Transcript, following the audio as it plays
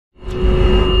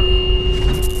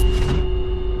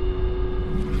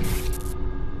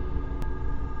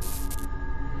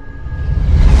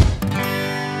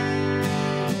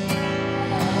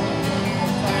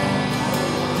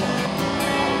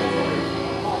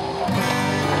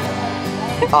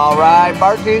All right,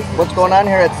 Bharti, what's going on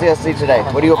here at CSC today?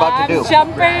 What are you about to do?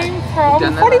 Jumping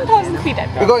from 14,000 feet.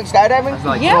 You're going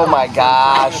skydiving? Yeah. Oh my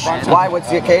gosh. Why? What's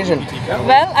the occasion?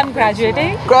 Well, I'm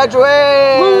graduating.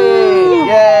 Graduate! Woo!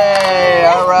 Yay!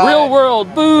 All right. Real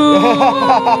world, boo!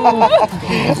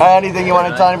 Anything you want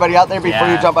to tell anybody out there before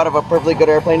you jump out of a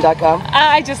perfectlyGoodAirplane.com?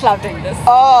 I just love doing this.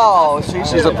 Oh, see,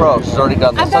 she's a pro. She's already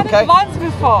done this. I've done Okay. it once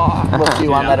before. We'll see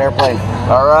you on that airplane.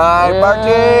 All right,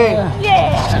 Bharti.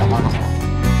 Yeah.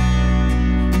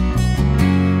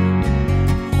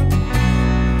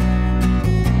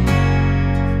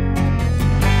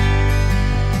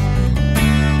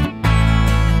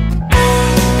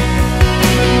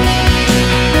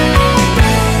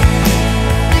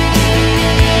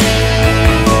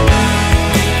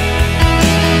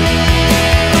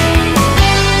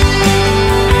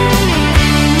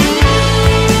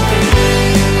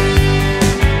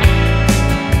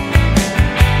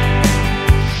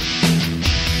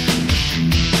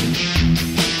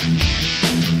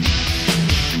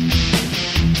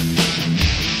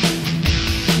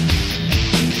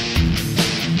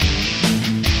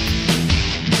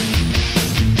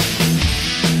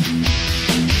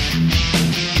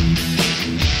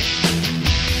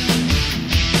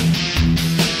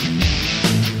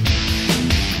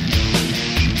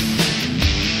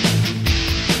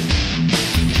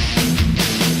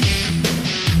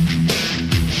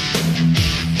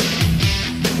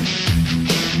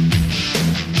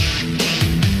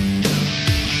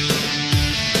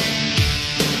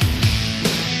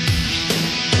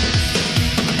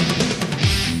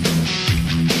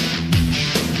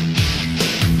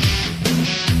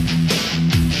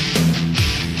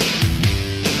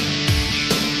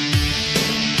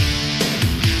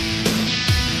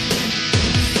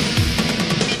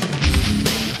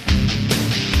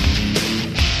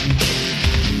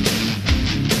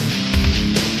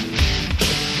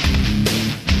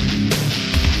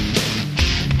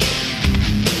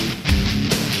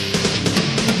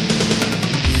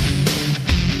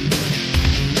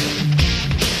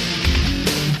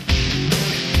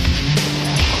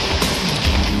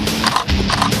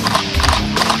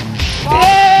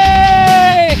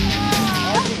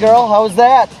 Girl, how was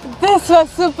that? This was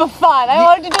super fun. I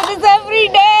want to do this every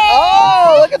day.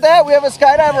 Oh, look at that. We have a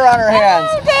skydiver on our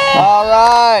hands. Okay. All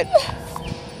right.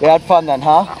 You had fun then,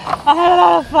 huh? I had a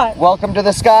lot of fun. Welcome to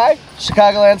the sky,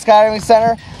 Chicagoland Skydiving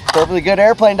Center,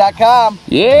 perfectlyGoodAirplane.com.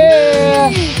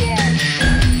 Yeah!